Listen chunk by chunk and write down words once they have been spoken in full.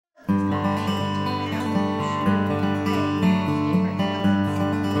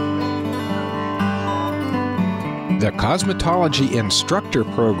The Cosmetology Instructor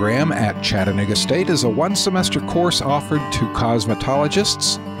program at Chattanooga State is a one-semester course offered to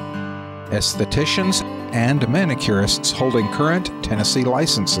cosmetologists, estheticians, and manicurists holding current Tennessee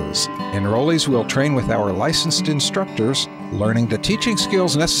licenses. Enrollees will train with our licensed instructors, learning the teaching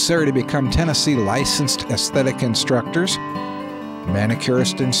skills necessary to become Tennessee licensed aesthetic instructors,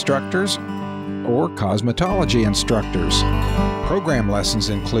 manicurist instructors, or cosmetology instructors. Program lessons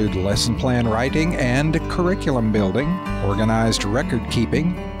include lesson plan writing and curriculum building, organized record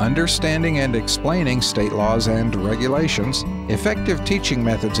keeping, understanding and explaining state laws and regulations, effective teaching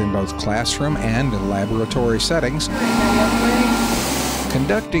methods in both classroom and laboratory settings,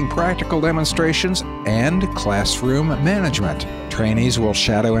 conducting practical demonstrations, and classroom management. Trainees will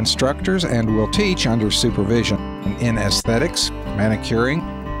shadow instructors and will teach under supervision in aesthetics, manicuring,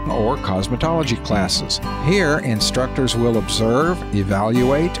 or cosmetology classes. Here, instructors will observe,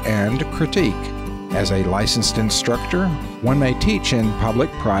 evaluate, and critique. As a licensed instructor, one may teach in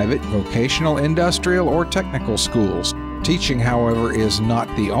public, private, vocational, industrial, or technical schools. Teaching, however, is not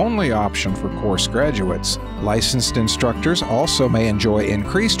the only option for course graduates. Licensed instructors also may enjoy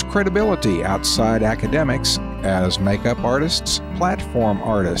increased credibility outside academics as makeup artists, platform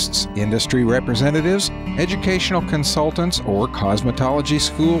artists, industry representatives, educational consultants, or cosmetology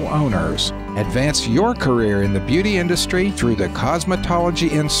school owners. Advance your career in the beauty industry through the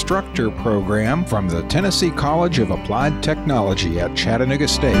Cosmetology Instructor program from the Tennessee College of Applied Technology at Chattanooga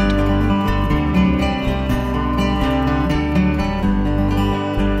State.